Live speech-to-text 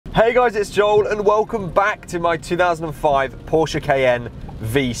Hey guys, it's Joel and welcome back to my 2005 Porsche Cayenne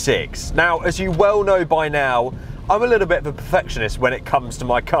V6. Now, as you well know by now, I'm a little bit of a perfectionist when it comes to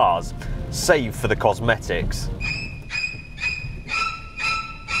my cars, save for the cosmetics.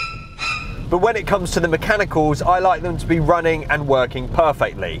 But when it comes to the mechanicals, I like them to be running and working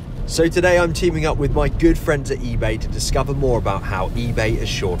perfectly. So today I'm teaming up with my good friends at eBay to discover more about how eBay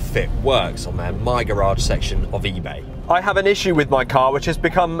Assured Fit works on their My Garage section of eBay. I have an issue with my car which has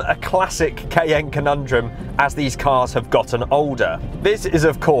become a classic Cayenne conundrum as these cars have gotten older. This is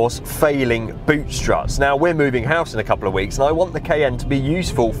of course failing boot struts. Now we're moving house in a couple of weeks and I want the Cayenne to be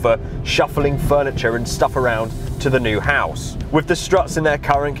useful for shuffling furniture and stuff around to the new house. With the struts in their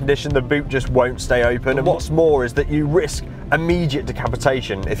current condition, the boot just won't stay open, and what's more is that you risk immediate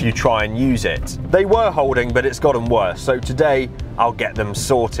decapitation if you try and use it. They were holding, but it's gotten worse, so today I'll get them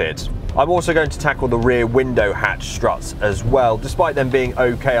sorted. I'm also going to tackle the rear window hatch struts as well. Despite them being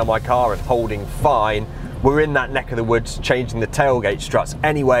okay on my car and holding fine, we're in that neck of the woods changing the tailgate struts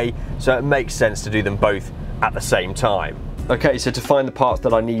anyway, so it makes sense to do them both at the same time. Okay, so to find the parts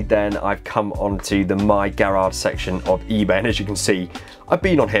that I need then, I've come onto the My Garage section of eBay, and as you can see, I've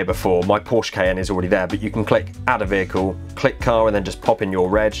been on here before. My Porsche Cayenne is already there, but you can click Add a Vehicle, click Car, and then just pop in your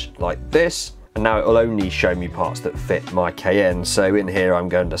reg like this. And now it will only show me parts that fit my Cayenne. So in here, I'm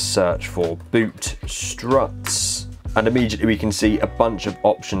going to search for boot struts. And immediately we can see a bunch of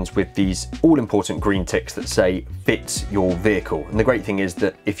options with these all-important green ticks that say fits your vehicle. And the great thing is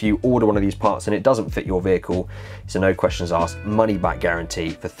that if you order one of these parts and it doesn't fit your vehicle, it's a no questions asked money back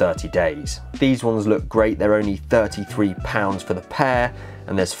guarantee for 30 days. These ones look great. They're only £33 for the pair,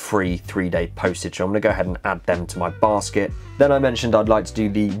 and there's free 3-day postage. So I'm gonna go ahead and add them to my basket. Then I mentioned I'd like to do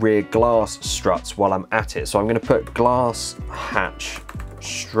the rear glass struts while I'm at it. So I'm gonna put glass hatch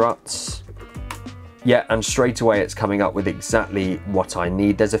struts. Yeah, and straight away it's coming up with exactly what I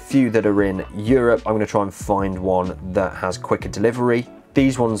need. There's a few that are in Europe. I'm gonna try and find one that has quicker delivery.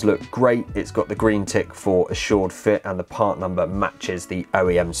 These ones look great. It's got the green tick for Assured Fit and the part number matches the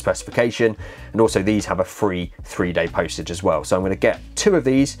OEM specification. And also these have a free 3-day postage as well. So I'm gonna get 2 of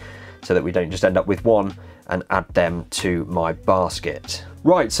these so that we don't just end up with one, and add them to my basket.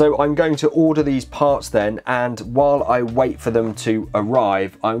 Right, so I'm going to order these parts then, and while I wait for them to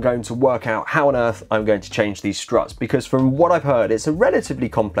arrive, I'm going to work out how on earth I'm going to change these struts, because from what I've heard, it's a relatively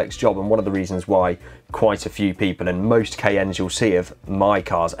complex job, and one of the reasons why quite a few people, and most Cayennes you'll see of my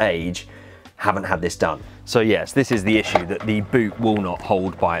car's age, haven't had this done. So yes, this is the issue, that the boot will not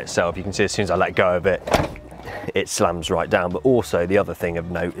hold by itself. You can see as soon as I let go of it, it slams right down. But also the other thing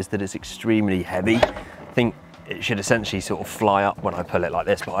of note is that it's extremely heavy. I think it should essentially sort of fly up when I pull it like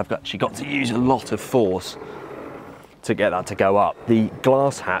this, but I've actually got to use a lot of force to get that to go up. The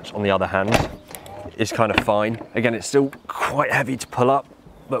glass hatch, on the other hand, is kind of fine. Again, it's still quite heavy to pull up,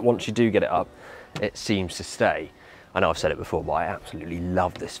 but once you do get it up, it seems to stay. I know I've said it before, but I absolutely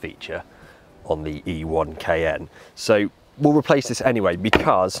love this feature on the E1 Cayenne. So we'll replace this anyway,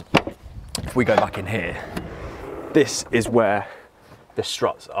 because if we go back in here, this is where the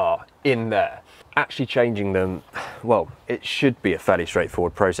struts are, in there. Actually changing them, well, it should be a fairly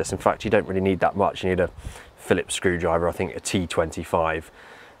straightforward process. In fact, you don't really need that much. You need a Phillips screwdriver, I think a T25,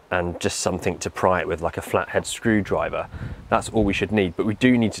 and just something to pry it with, like a flathead screwdriver. That's all we should need, but we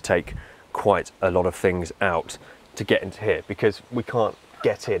do need to take quite a lot of things out to get into here, because we can't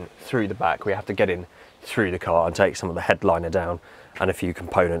get in through the back. We have to get in through the car and take some of the headliner down and a few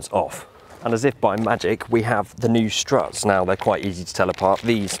components off. And as if by magic, we have the new struts. Now, they're quite easy to tell apart.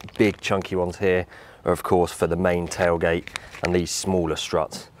 These big chunky ones here are of course for the main tailgate, and these smaller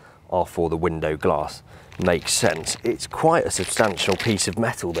struts are for the window glass. Makes sense. It's quite a substantial piece of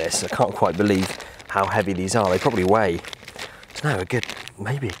metal, this. I can't quite believe how heavy these are. They probably weigh, I don't know, a good,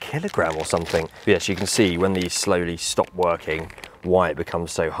 maybe a kilogram or something. But yes, you can see when these slowly stop working, why it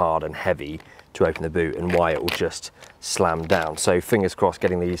becomes so hard and heavy to open the boot and why it will just slam down. So fingers crossed,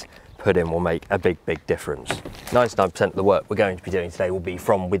 getting these put in will make a big difference. 99% of the work we're going to be doing today will be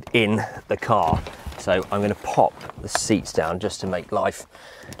from within the car. So I'm going to pop the seats down just to make life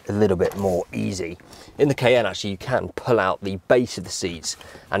a little bit more easy. In the Cayenne, actually, you can pull out the base of the seats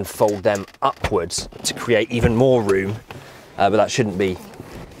and fold them upwards to create even more room, but that shouldn't be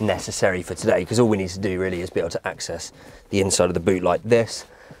necessary for today, because all we need to do really is be able to access the inside of the boot like this,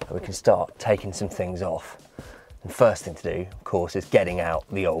 and we can start taking some things off. And first thing to do, of course, is getting out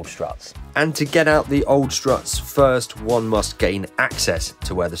the old struts. And to get out the old struts, first one must gain access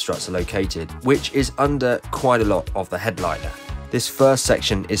to where the struts are located, which is under quite a lot of the headliner. This first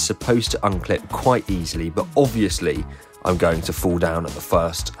section is supposed to unclip quite easily, but obviously I'm going to fall down at the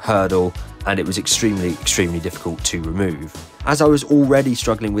first hurdle, and it was extremely difficult to remove. As I was already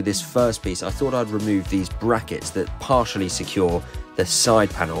struggling with this first piece, I thought I'd remove these brackets that partially secure the side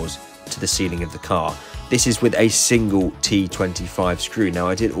panels to the ceiling of the car. This is with a single T25 screw. Now,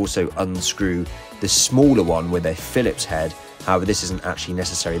 I did also unscrew the smaller one with a Phillips head. However, this isn't actually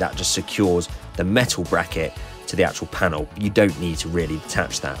necessary. That just secures the metal bracket to the actual panel. You don't need to really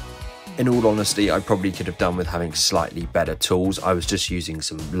detach that. In all honesty, I probably could have done with having slightly better tools. I was just using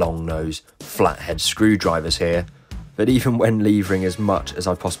some long nose flathead screwdrivers here. But even when levering as much as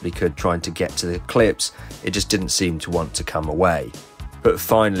I possibly could trying to get to the clips, it just didn't seem to want to come away. But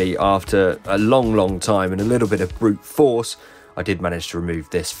finally, after a long time and a little bit of brute force, I did manage to remove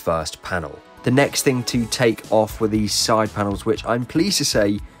this first panel. The next thing to take off were these side panels, which I'm pleased to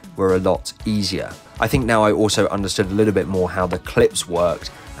say were a lot easier. I think now I also understood a little bit more how the clips worked,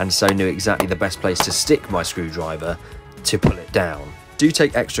 and so knew exactly the best place to stick my screwdriver to pull it down. Do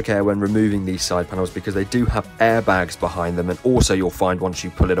take extra care when removing these side panels because they do have airbags behind them, and also you'll find once you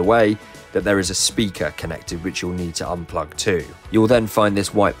pull it away that there is a speaker connected which you'll need to unplug too. You'll then find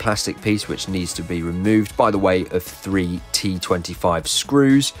this white plastic piece which needs to be removed by the way of 3 T25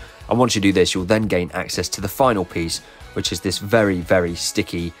 screws, and once you do this you'll then gain access to the final piece, which is this very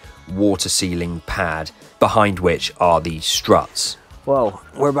sticky water sealing pad behind which are the struts. Well,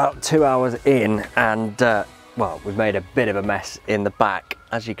 we're about 2 hours in and well, we've made a bit of a mess in the back.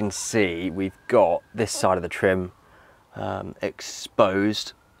 As you can see, we've got this side of the trim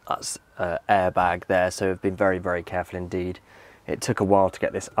exposed. That's airbag there, so we've been very careful indeed. It took a while to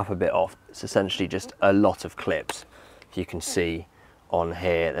get this up a bit off. It's essentially just a lot of clips. If you can see on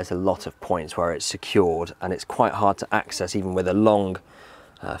here, there's a lot of points where it's secured and it's quite hard to access even with a long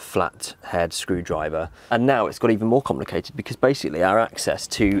flat head screwdriver. And now it's got even more complicated because basically our access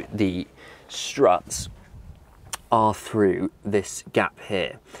to the struts are through this gap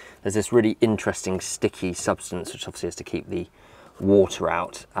here. There's this really interesting sticky substance which obviously is to keep the water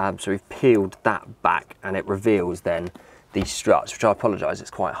out. So we've peeled that back and it reveals then these struts, which I apologise,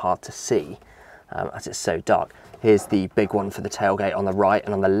 it's quite hard to see as it's so dark. Here's the big one for the tailgate on the right,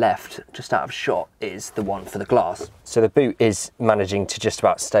 and on the left, just out of shot, is the one for the glass. So the boot is managing to just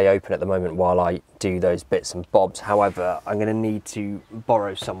about stay open at the moment while I do those bits and bobs. However, I'm going to need to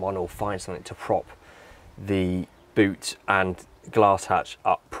borrow someone or find something to prop the boot and glass hatch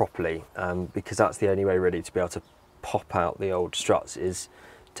up properly, because that's the only way really to be able to pop out the old struts, is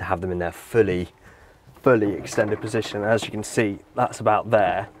to have them in their fully extended position. As you can see, that's about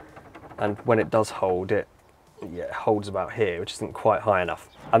there, and when it does hold, it holds about here, which isn't quite high enough.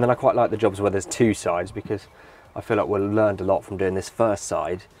 And then I quite like the jobs where there's two sides, because I feel like we've learned a lot from doing this first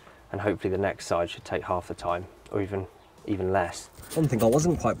side, and hopefully the next side should take half the time, or even less. One thing I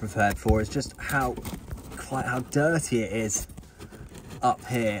wasn't quite prepared for is just how dirty it is up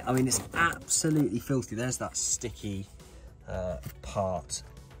here. I mean, it's absolutely filthy. There's that sticky part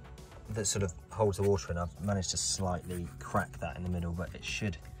that sort of holds the water in. I've managed to slightly crack that in the middle, but it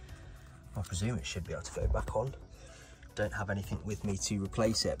should, I presume it should be able to go back on. Don't have anything with me to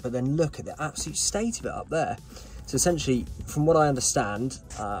replace it. But then look at the absolute state of it up there. So essentially, from what I understand,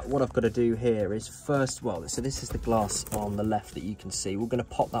 what I've got to do here is first, well, so this is the glass on the left that you can see. We're going to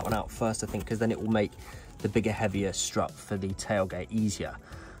pop that one out first, I think, because then it will make the bigger, heavier strut for the tailgate easier.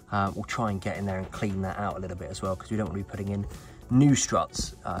 We'll try and get in there and clean that out a little bit as well, because we don't want to be putting in new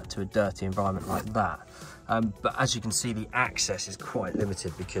struts to a dirty environment like that. But as you can see, the access is quite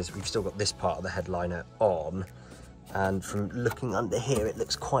limited because we've still got this part of the headliner on, and from looking under here it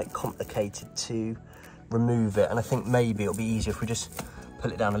looks quite complicated to remove it, and I think maybe it'll be easier if we just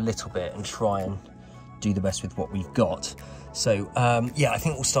pull it down a little bit and try and do the best with what we've got. So yeah, I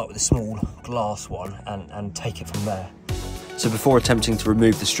think we'll start with a small glass one and take it from there. So before attempting to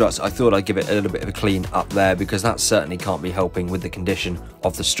remove the struts, I thought I'd give it a little bit of a clean up there, because that certainly can't be helping with the condition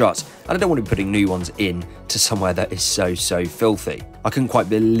of the struts, and I don't want to be putting new ones in to somewhere that is so filthy. I couldn't quite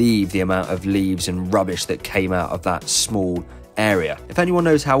believe the amount of leaves and rubbish that came out of that small area. If anyone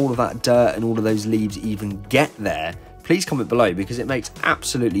knows how all of that dirt and all of those leaves even get there, please comment below, because it makes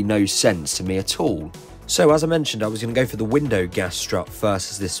absolutely no sense to me at all. So as I mentioned, I was going to go for the window gas strut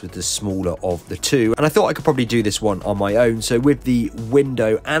first, as this was the smaller of the two, and I thought I could probably do this one on my own. So with the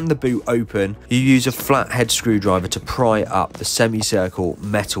window and the boot open, you use a flathead screwdriver to pry up the semicircle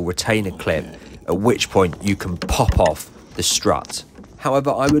metal retainer clip, at which point you can pop off the strut.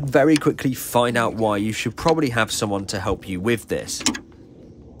 However, I would very quickly find out why you should probably have someone to help you with this.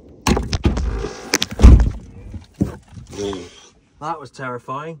 That was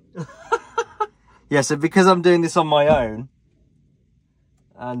terrifying. Yeah, so because I'm doing this on my own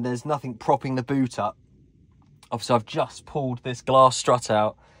and there's nothing propping the boot up, obviously I've just pulled this glass strut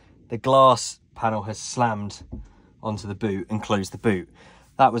out. The glass panel has slammed onto the boot and close the boot.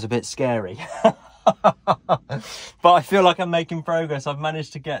 That was a bit scary. But I feel like I'm making progress. I've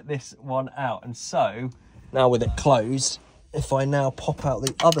managed to get this one out. And so now with it closed, if I now pop out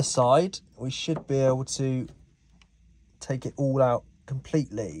the other side, we should be able to take it all out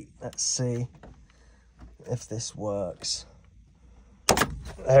completely. Let's see if this works.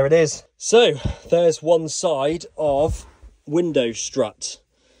 There it is. So there's one side of window strut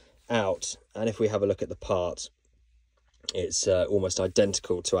out. And if we have a look at the part, it's almost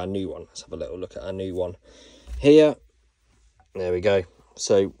identical to our new one. Let's have a little look at our new one here. There we go.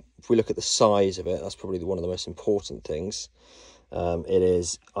 So if we look at the size of it, that's probably one of the most important things. It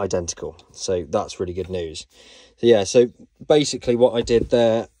is identical. So that's really good news. So yeah, so basically what I did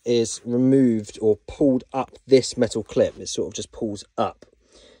there is removed or pulled up this metal clip. It sort of just pulls up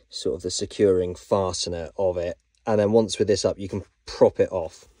sort of the securing fastener of it. And then once with this up, you can prop it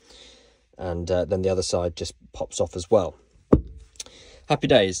off. And then the other side just pops off as well. Happy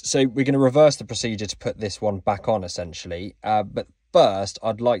days. So we're going to reverse the procedure to put this one back on essentially. But first,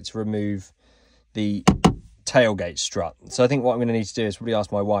 I'd like to remove the tailgate strut. So I think what I'm going to need to do is really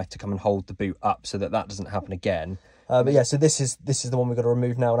ask my wife to come and hold the boot up so that that doesn't happen again. But yeah, so this is the one we've got to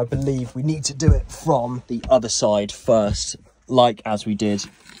remove now. And I believe we need to do it from the other side first, like as we did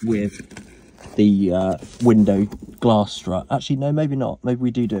with the window glass strut. Actually, no, maybe not. Maybe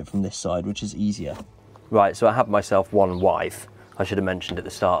we do it from this side, which is easier. Right, so I have myself one wife. I should have mentioned at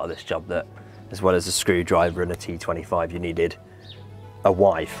the start of this job that as well as a screwdriver and a T25, you needed a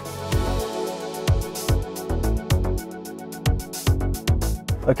wife.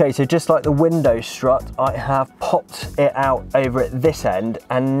 Okay, so just like the window strut, I have popped it out over at this end,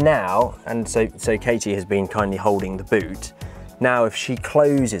 and now, so Katie has been kindly holding the boot. Now, if she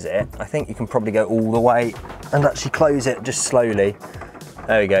closes it, I think you can probably go all the way and actually close it just slowly.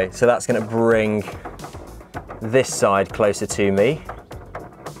 There we go. So that's going to bring this side closer to me.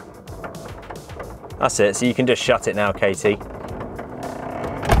 That's it. So you can just shut it now, Katie.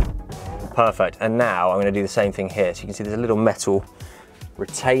 Perfect. And now I'm going to do the same thing here. So you can see there's a little metal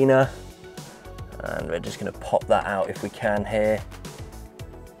retainer, and we're just going to pop that out if we can here.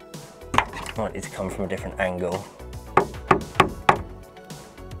 Might need to come from a different angle.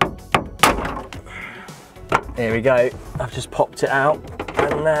 Here we go. I've just popped it out,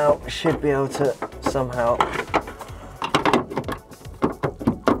 and now I should be able to somehow.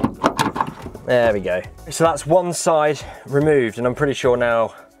 There we go. So that's one side removed, and I'm pretty sure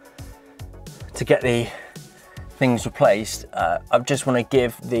now to get the things replaced, I just want to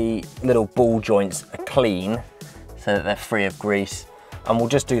give the little ball joints a clean so that they're free of grease, and we'll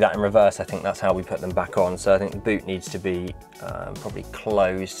just do that in reverse. I think that's how we put them back on. So I think the boot needs to be probably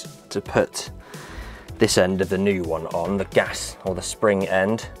closed to put this end of the new one on, the gas or the spring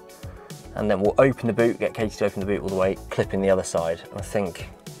end, and then we'll open the boot, get Katie to open the boot all the way, clip in the other side. I think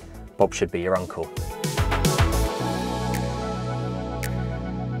Bob should be your uncle.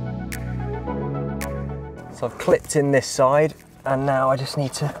 So I've clipped in this side, and now I just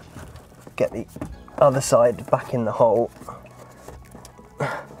need to get the other side back in the hole.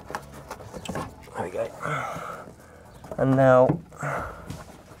 There we go. And now,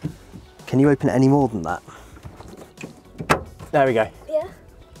 can you open it any more than that? There we go. Yeah.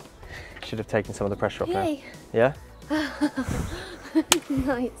 Should have taken some of the pressure off now. Yeah?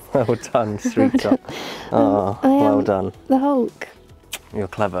 Nice. Well done, sweet top. Oh, well done. The Hulk. You're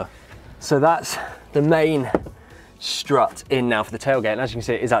clever. So that's the main strut in now for the tailgate, and as you can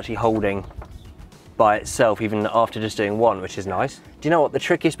see, it is actually holding by itself even after just doing one, which is nice. Do you know what the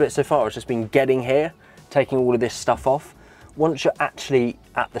trickiest bit so far has just been getting here, taking all of this stuff off? Once you're actually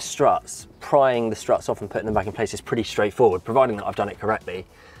at the struts, prying the struts off and putting them back in place is pretty straightforward, providing that I've done it correctly.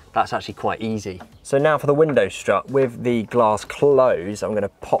 That's actually quite easy. So now for the window strut, with the glass closed, I'm going to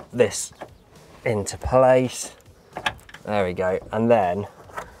pop this into place. There we go. And then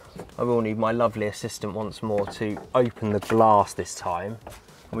I will need my lovely assistant once more to open the glass this time.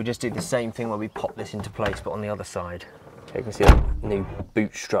 And we just do the same thing where we pop this into place, but on the other side. Okay, you can see the new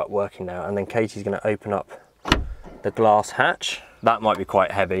boot strut working now. And then Katie's going to open up the glass hatch. That might be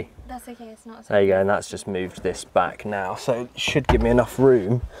quite heavy. That's okay, it's not. There you go, and that's just moved this back now. So it should give me enough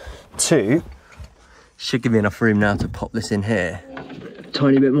room to, now to pop this in here. A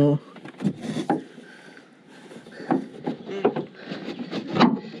tiny bit more.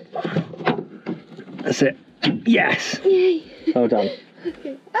 That's it. Yes! Yay! Well done.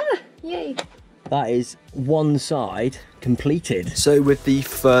 Okay. Ah, yay! That is one side completed. So with the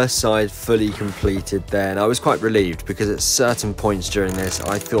first side fully completed then, I was quite relieved because at certain points during this,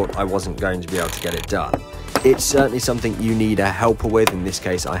 I thought I wasn't going to be able to get it done. It's certainly something you need a helper with. In this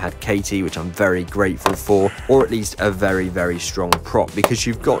case, I had Katie, which I'm very grateful for, or at least a very, very strong prop, because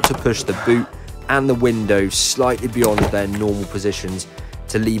you've got to push the boot and the window slightly beyond their normal positions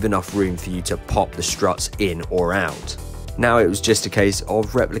to leave enough room for you to pop the struts in or out. Now it was just a case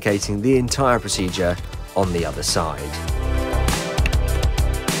of replicating the entire procedure on the other side.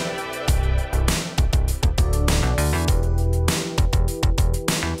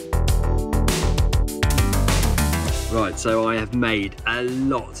 Right, so I have made a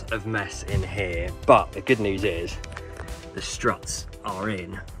lot of mess in here, but the good news is the struts are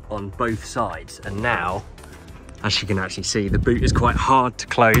in on both sides, and now, as you can actually see, the boot is quite hard to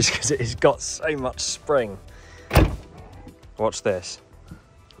close because it has got so much spring. Watch this.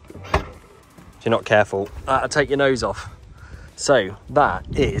 If you're not careful, that'll take your nose off. So that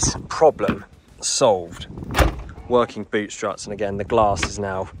is problem solved. Working boot struts, and again, the glass is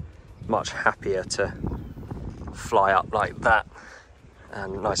now much happier to fly up like that,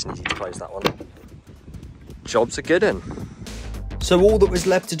 and nice and easy to close that one. Job's a good one. So all that was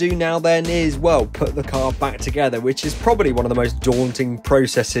left to do now then is, well, put the car back together, which is probably one of the most daunting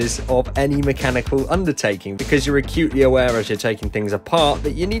processes of any mechanical undertaking, because you're acutely aware as you're taking things apart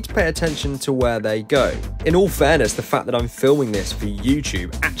that you need to pay attention to where they go. In all fairness, the fact that I'm filming this for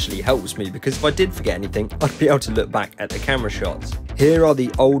YouTube actually helps me, because if I did forget anything, I'd be able to look back at the camera shots. Here are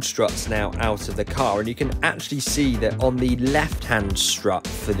the old struts now out of the car, and you can actually see that on the left-hand strut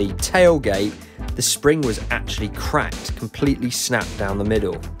for the tailgate, the spring was actually cracked, completely snapped down the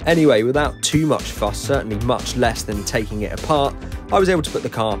middle. Anyway, without too much fuss, certainly much less than taking it apart, I was able to put the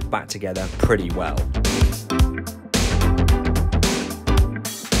car back together pretty well.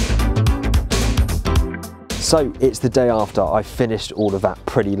 So it's the day after I finished all of that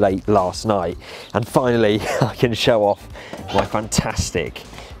pretty late last night, and finally I can show off my fantastic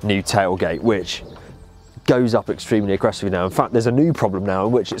new tailgate, which goes up extremely aggressively now. In fact, there's a new problem now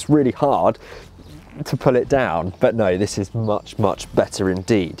in which it's really hard to pull it down, but no, this is much, much better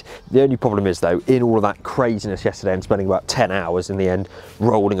indeed. The only problem is though, in all of that craziness yesterday and spending about 10 hours in the end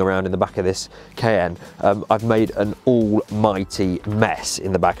rolling around in the back of this Cayenne, I've made an almighty mess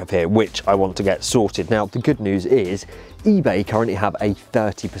in the back of here, which I want to get sorted. Now, the good news is eBay currently have a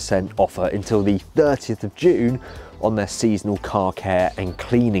 30% offer until the 30th of June on their seasonal car care and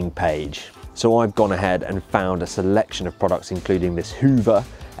cleaning page. So I've gone ahead and found a selection of products, including this Hoover,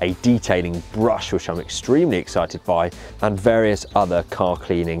 a detailing brush, which I'm extremely excited by, and various other car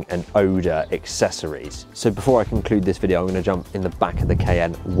cleaning and odour accessories. So before I conclude this video, I'm going to jump in the back of the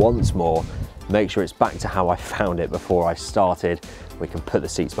Cayenne once more, make sure it's back to how I found it before I started. We can put the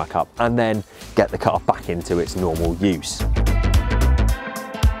seats back up and then get the car back into its normal use.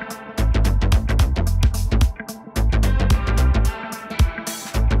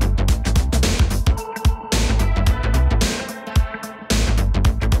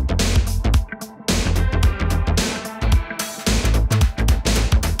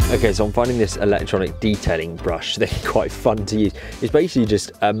 Okay, so I'm finding this electronic detailing brush thing quite fun to use. It's basically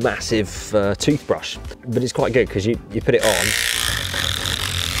just a massive toothbrush, but it's quite good because you put it on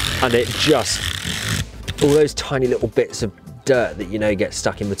and it just, all those tiny little bits of dirt that you know get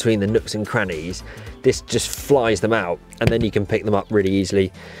stuck in between the nooks and crannies, this just flies them out, and then you can pick them up really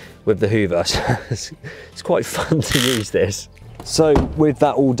easily with the Hoover. So it's quite fun to use this. So with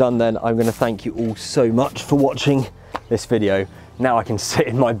that all done then, I'm going to thank you all so much for watching this video. Now I can sit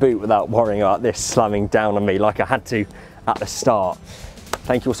in my boot without worrying about this slamming down on me like I had to at the start.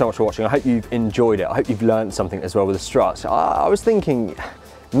 Thank you all so much for watching. I hope you've enjoyed it. I hope you've learned something as well with the struts. I was thinking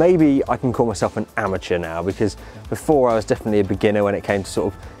maybe I can call myself an amateur now, because before I was definitely a beginner when it came to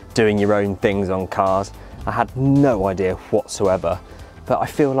sort of doing your own things on cars. I had no idea whatsoever, but I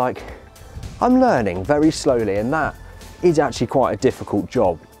feel like I'm learning very slowly, and that is actually quite a difficult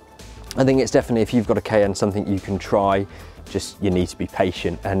job. I think it's definitely, if you've got a Cayenne, something you can try. Just you need to be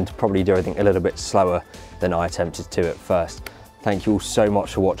patient and probably do everything a little bit slower than I attempted to at first. Thank you all so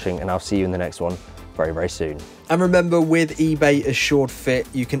much for watching, and I'll see you in the next one very, very soon. And remember, with eBay Assured Fit,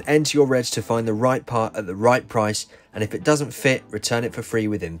 you can enter your reg to find the right part at the right price, and if it doesn't fit, return it for free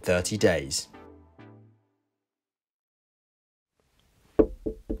within 30 days.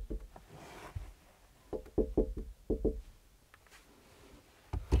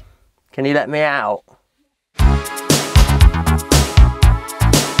 Can you let me out?